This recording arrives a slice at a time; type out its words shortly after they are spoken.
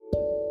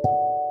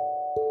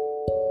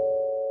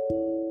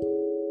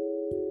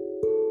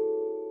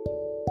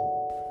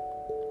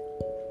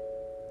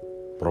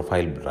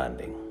Profile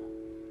branding.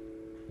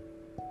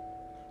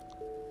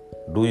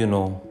 Do you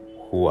know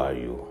who are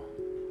you?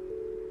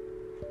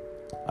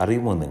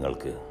 അറിയുമോ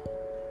നിങ്ങൾക്ക്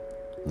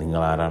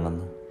നിങ്ങൾ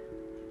ആരാണെന്ന്?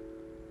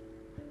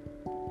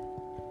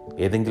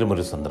 ഏതെങ്കിലും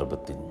ഒരു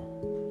സന്ദർഭത്തിൽ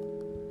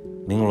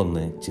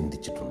നിങ്ങളൊന്ന്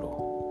ചിന്തിച്ചിട്ടുണ്ടോ?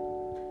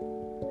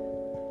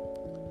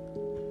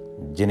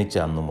 ജനിച്ച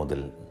അന്നു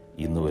മുതൽ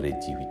ഇന്നുവരെ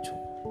ജീവിച്ചു,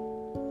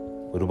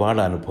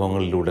 ഒരുപാട്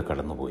അനുഭവങ്ങളിലൂടെ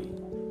കടന്നുപോയി.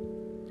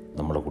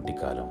 നമ്മുടെ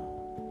കുട്ടിക്കാലം,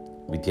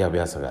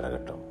 വിദ്യാഭ്യാസ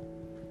കാലഘട്ടം,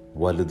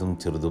 വലുതും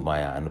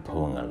ചെറുതുമായ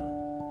അനുഭവങ്ങൾ,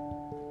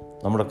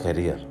 നമ്മുടെ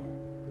കരിയർ,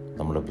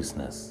 നമ്മുടെ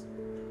ബിസിനസ്,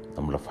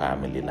 നമ്മുടെ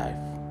ഫാമിലി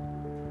ലൈഫ്,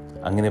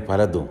 അങ്ങനെ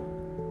പലതും.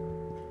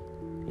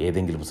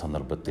 ഏതെങ്കിലും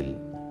സന്ദർഭത്തിൽ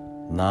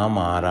നാം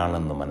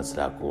ആരാണെന്ന്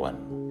മനസ്സിലാക്കുവാൻ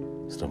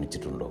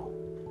ശ്രമിച്ചിട്ടുണ്ടോ?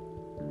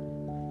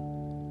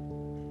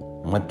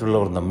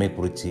 മറ്റുള്ളവർ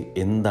നമ്മെക്കുറിച്ച്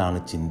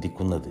എന്താണ്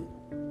ചിന്തിക്കുന്നത്,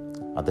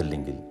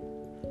 അതല്ലെങ്കിൽ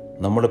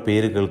നമ്മുടെ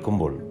പേര്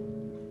കേൾക്കുമ്പോൾ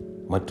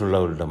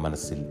മറ്റുള്ളവരുടെ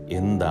മനസ്സിൽ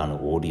എന്താണ്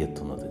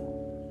ഓടിയെത്തുന്നത്?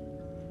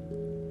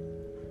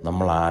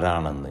 നമ്മൾ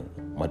ആരാണെന്ന്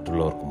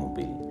മറ്റുള്ളവർക്ക്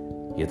മുമ്പിൽ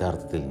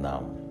യഥാർത്ഥത്തിൽ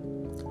നാം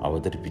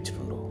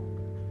അവതരിപ്പിച്ചിട്ടുണ്ടോ?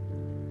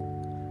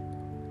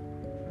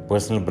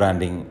 Personal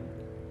branding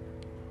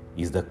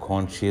is the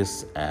conscious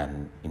and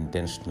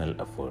intentional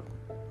effort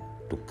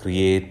to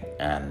create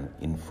and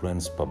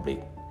influence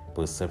public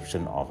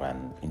perception of an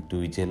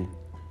individual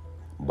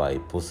by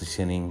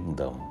positioning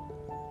them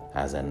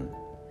as an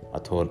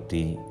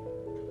authority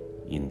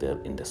in their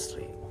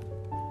industry.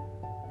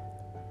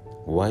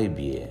 Why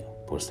be a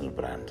personal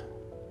brand?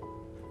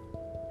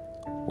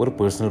 ഒരു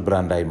personal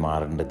ബ്രാൻഡായി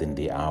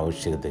മാറേണ്ടതിൻ്റെ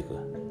ആവശ്യകത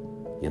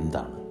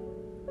എന്താണ്?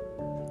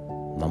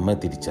 നമ്മെ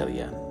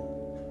തിരിച്ചറിയാൻ,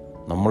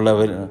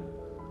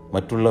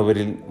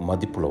 മറ്റുള്ളവരിൽ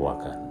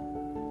മതിപ്പുളവാക്കാൻ,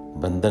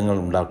 ബന്ധങ്ങൾ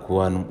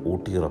ഉണ്ടാക്കുവാനും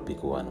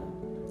ഊട്ടിയുറപ്പിക്കുവാനും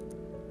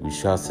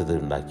വിശ്വാസ്യത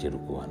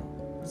ഉണ്ടാക്കിയെടുക്കുവാനും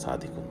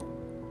സാധിക്കുന്നു.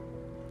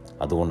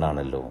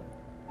 അതുകൊണ്ടാണല്ലോ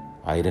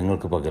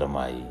ആയിരങ്ങൾക്ക്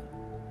പകരമായി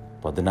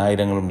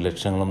പതിനായിരങ്ങളും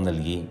ലക്ഷങ്ങളും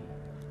നൽകി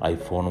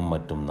ഐഫോണും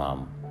മറ്റും നാം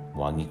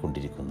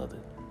വാങ്ങിക്കൊണ്ടിരിക്കുന്നത്.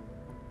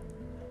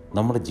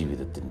 നമ്മുടെ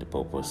ജീവിതത്തിൻ്റെ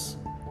പർപ്പസ്,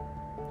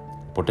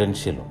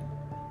 പൊട്ടൻഷ്യലും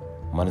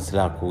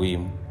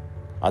മനസ്സിലാക്കുകയും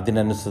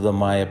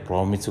അതിനനുസൃതമായ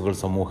പ്രോമിസുകൾ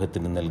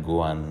സമൂഹത്തിന്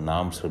നൽകുവാൻ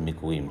നാം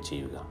ശ്രമിക്കുകയും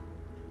ചെയ്യുക.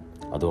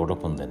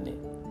 അതോടൊപ്പം തന്നെ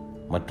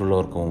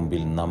മറ്റുള്ളവർക്ക്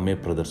മുമ്പിൽ നമ്മെ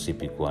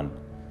പ്രദർശിപ്പിക്കുവാൻ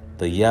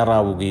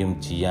തയ്യാറാവുകയും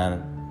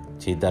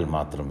ചെയ്താൽ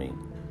മാത്രമേ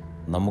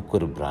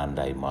നമുക്കൊരു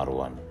ബ്രാൻഡായി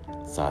മാറുവാൻ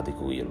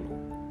സാധിക്കുകയുള്ളൂ.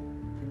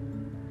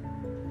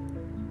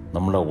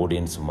 നമ്മുടെ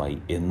ഓഡിയൻസുമായി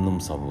എന്നും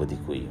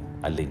സംവദിക്കുകയും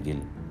അല്ലെങ്കിൽ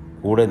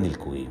കൂടെ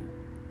നിൽക്കുകയും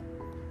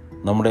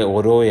നമ്മുടെ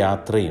ഓരോ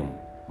യാത്രയും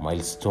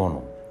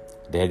മൈൽസ്റ്റോണും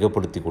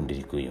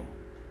രേഖപ്പെടുത്തിക്കൊണ്ടിരിക്കുകയും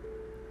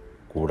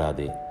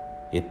കൂടാതെ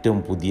ഏറ്റവും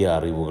പുതിയ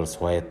അറിവുകൾ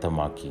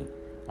സ്വായത്തമാക്കി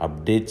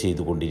അപ്ഡേറ്റ്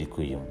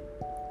ചെയ്തുകൊണ്ടിരിക്കുകയും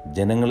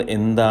ജനങ്ങൾ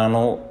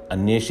എന്താണോ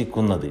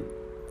അന്വേഷിക്കുന്നത്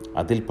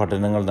അതിൽ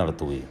പഠനങ്ങൾ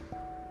നടത്തുകയും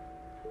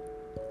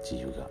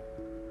ചെയ്യുക.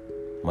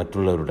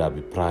 മറ്റുള്ളവരുടെ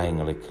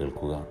അഭിപ്രായങ്ങളെ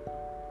കേൾക്കുക.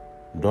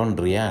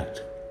 ഡോണ്ട്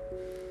റിയാക്ട്,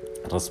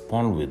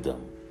 റെസ്പോണ്ട് വിത്ത്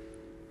ദം.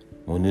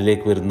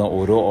 മുന്നിലേക്ക് വരുന്ന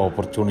ഓരോ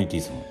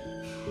ഓപ്പർച്യൂണിറ്റീസും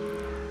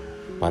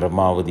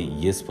പരമാവധി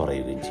യെസ്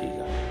പറയുകയും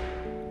ചെയ്യുക.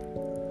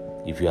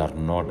 If you are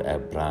not A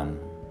brand,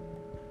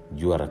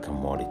 you are A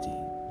commodity.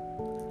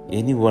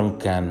 Anyone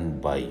can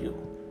buy U.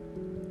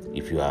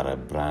 If you are a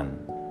brand,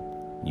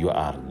 you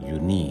are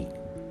unique.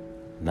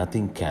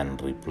 Nothing can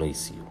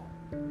replace you.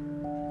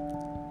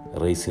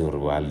 Raise your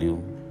value,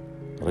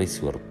 raise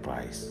your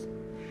price.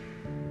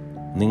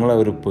 നിങ്ങളെ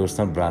ഒരു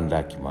personal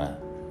ബ്രാൻഡാക്കി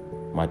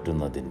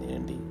മാറ്റുന്നതിന്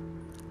വേണ്ടി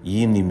ഈ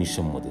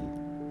നിമിഷം മുതൽ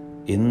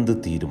എന്ത്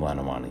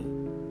തീരുമാനമാണ്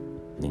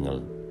നിങ്ങൾ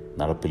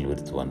നടപ്പിൽ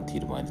വരുത്തുവാൻ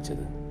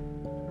തീരുമാനിച്ചത്?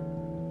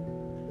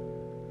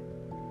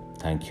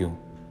 Thank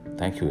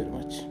you very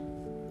much.